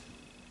addressed.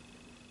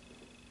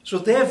 So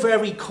their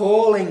very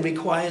calling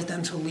requires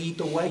them to lead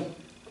the way.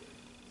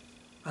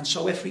 And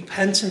so if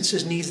repentance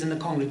is needed in the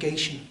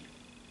congregation,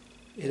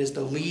 it is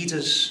the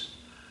leaders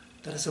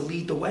that are to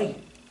lead the way.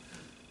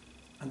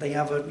 And they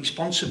have a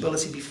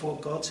responsibility before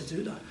God to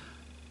do that.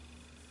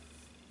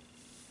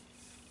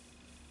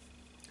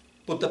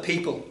 But the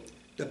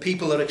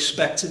people are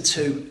expected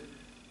to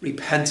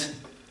repent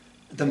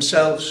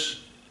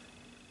themselves.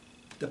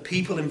 The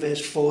people in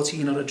verse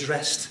 14 are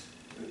addressed.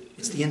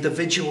 It's the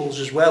individuals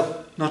as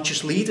well, not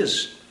just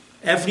leaders.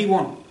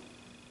 Everyone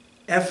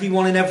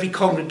in every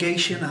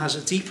congregation has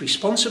a deep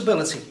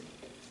responsibility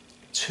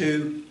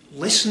to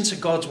listen to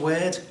God's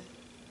word,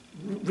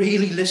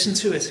 really listen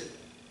to it.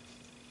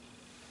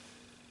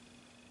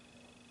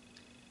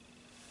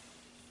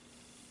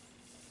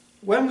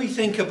 When we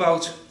think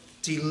about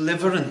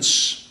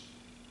deliverance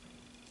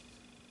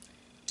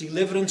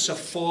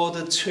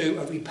afforded to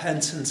a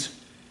repentant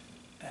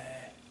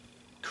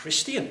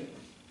Christian,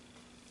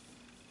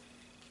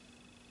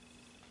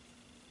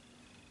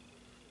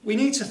 we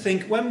need to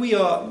think when we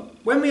are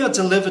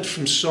delivered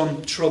from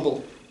some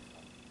trouble.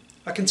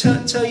 I can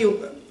tell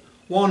you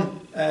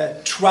one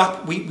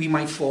trap we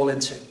might fall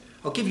into.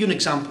 I'll give you an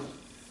example.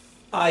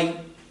 I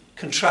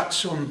contract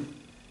some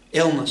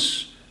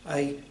illness.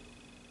 I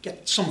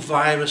get some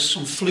virus,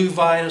 some flu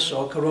virus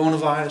or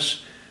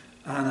coronavirus,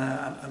 and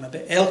I'm a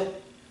bit ill.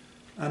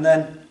 And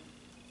then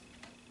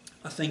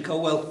I think,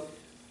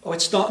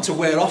 it's starting to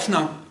wear off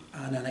now.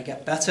 And then I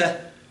get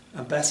better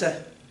and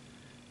better.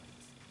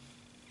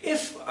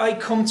 If I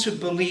come to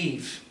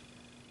believe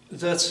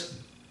that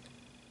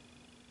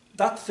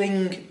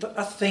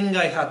thing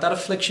I had, that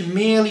affliction,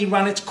 merely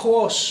ran its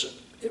course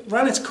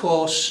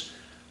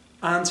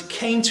and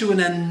came to an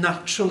end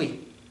naturally,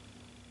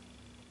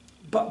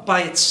 but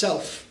by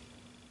itself,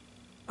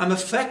 I'm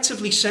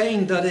effectively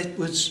saying that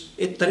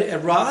it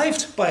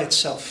arrived by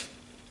itself,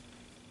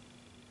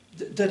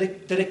 that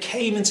it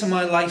came into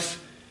my life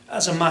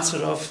as a matter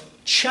of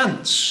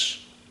chance.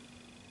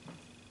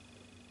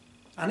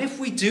 And if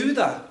we do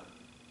that,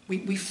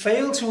 we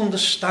fail to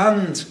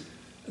understand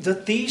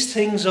that these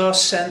things are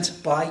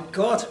sent by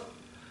God.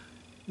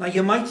 Now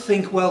you might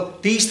think,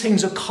 these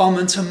things are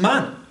common to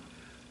man.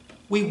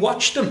 We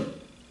watch them.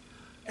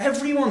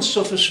 Everyone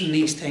suffers from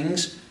these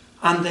things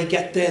and they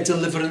get their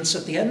deliverance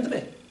at the end of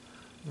it.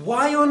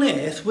 Why on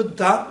earth would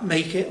that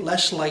make it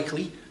less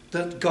likely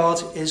that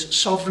God is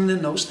sovereign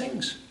in those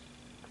things?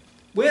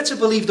 We're to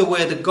believe the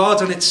word of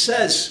God, and it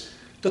says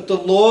that the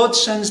Lord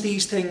sends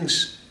these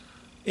things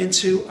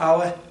into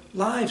our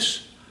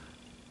lives.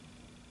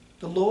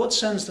 The Lord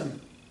sends them.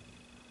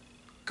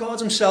 God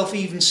himself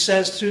even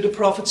says through the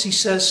prophets, he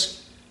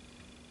says,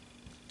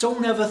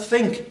 don't ever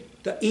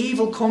think that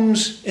evil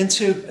comes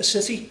into a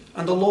city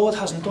and the Lord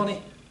hasn't done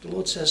it. The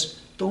Lord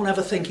says, don't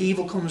ever think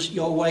evil comes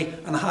your way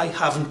and I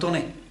haven't done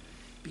it,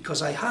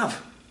 because I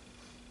have.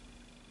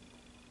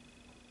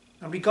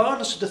 And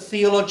regardless of the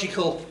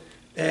theological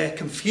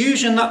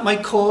confusion that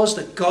might cause,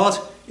 that God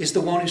is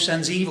the one who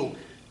sends evil,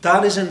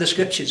 that is in the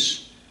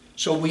scriptures.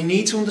 So we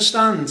need to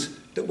understand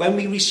that when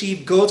we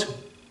receive good,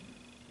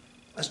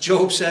 as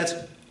Job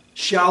said,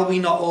 shall we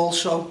not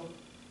also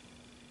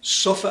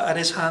suffer at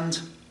his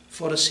hand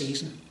for a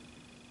season?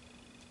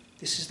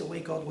 This is the way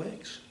God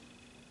works.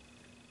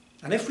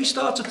 And if we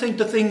start to think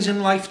the things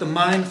in life, the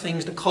minor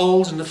things, the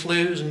colds and the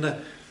flus and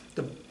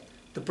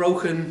the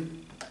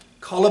broken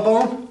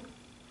collarbone,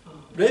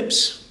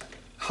 ribs,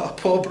 oh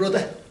poor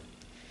brother,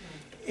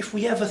 if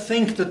we ever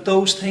think that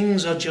those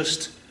things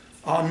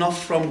are not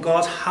from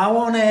God, how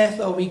on earth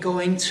are we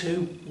going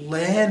to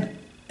learn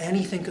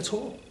anything at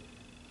all?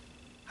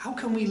 How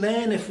can we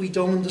learn if we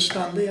don't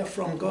understand they are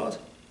from God?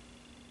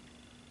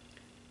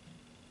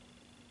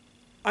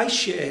 I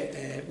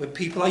share with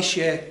people,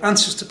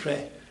 answers to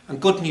prayer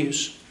and good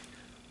news.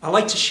 I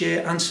like to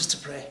share answers to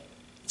prayer.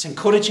 It's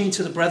encouraging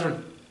to the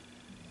brethren.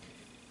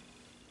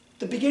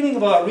 The beginning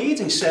of our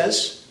reading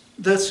says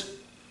that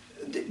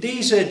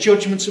these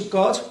judgments of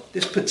God,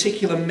 this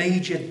particular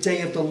major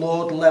day of the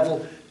Lord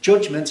level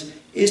judgment,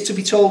 is to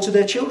be told to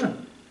their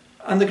children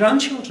and the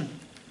grandchildren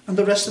and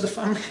the rest of the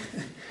family.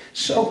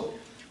 So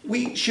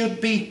we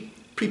should be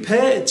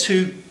prepared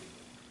to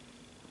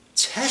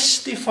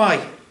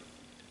testify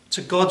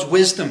to God's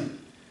wisdom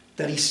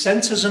that he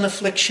sent us an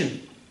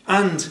affliction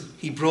and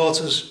he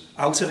brought us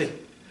out of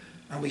it.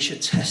 And we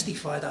should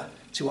testify that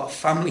to our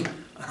family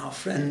and our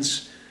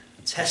friends.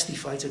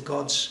 Testify to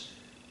God's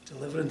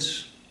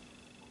deliverance.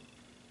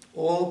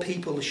 All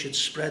people should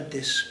spread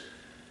this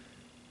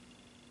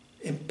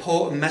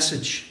important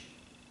message.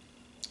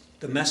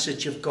 The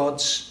message of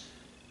God's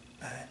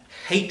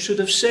hatred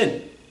of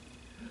sin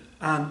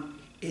and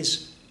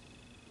his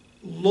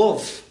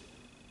love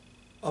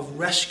of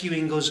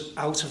rescuing us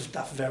out of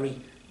that very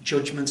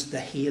judgment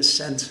that he has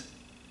sent.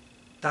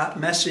 That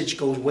message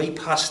goes way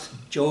past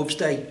Job's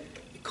day.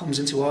 It comes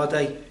into our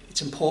day.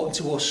 It's important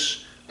to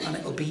us, and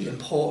it'll be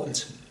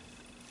important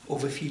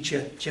over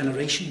future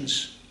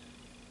generations.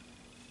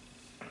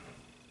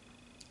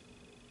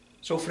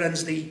 So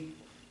friends, the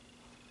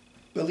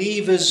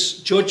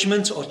believer's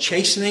judgment or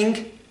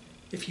chastening,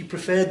 if you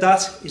prefer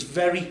that, is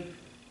very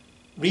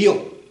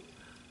real.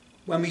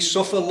 When we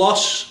suffer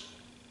loss,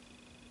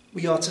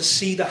 we are to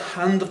see the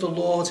hand of the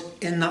Lord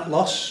in that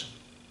loss.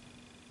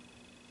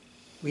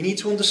 We need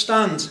to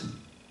understand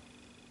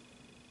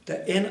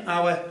that in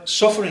our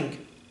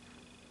suffering,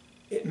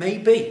 it may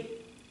be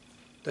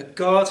that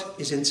God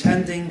is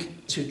intending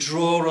to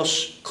draw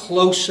us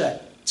closer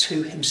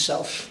to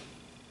himself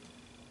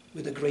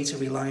with a greater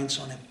reliance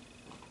on him.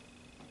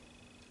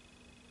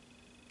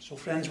 So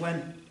friends,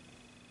 when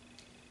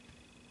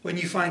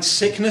you find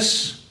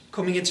sickness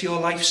coming into your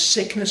life,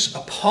 sickness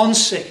upon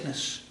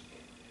sickness,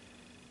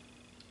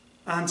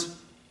 and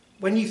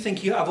when you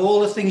think you have all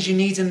the things you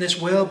need in this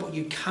world, but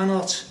you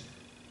cannot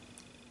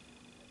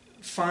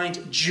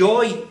find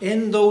joy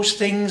in those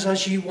things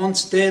as you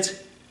once did,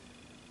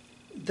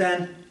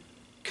 then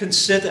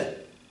consider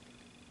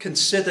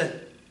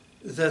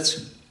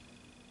that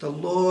the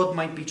Lord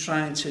might be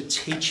trying to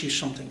teach you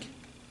something.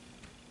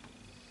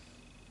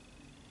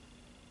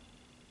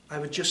 I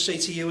would just say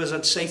to you, as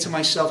I'd say to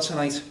myself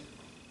tonight,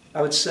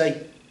 I would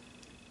say,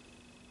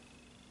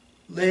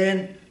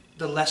 learn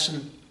the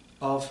lesson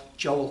of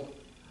Joel.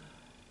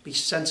 Be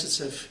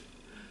sensitive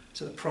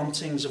to the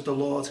promptings of the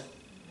Lord,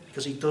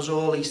 because he does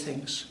all these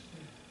things,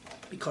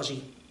 because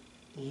he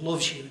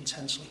loves you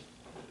intensely.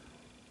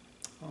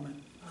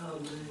 Amen.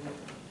 Amen.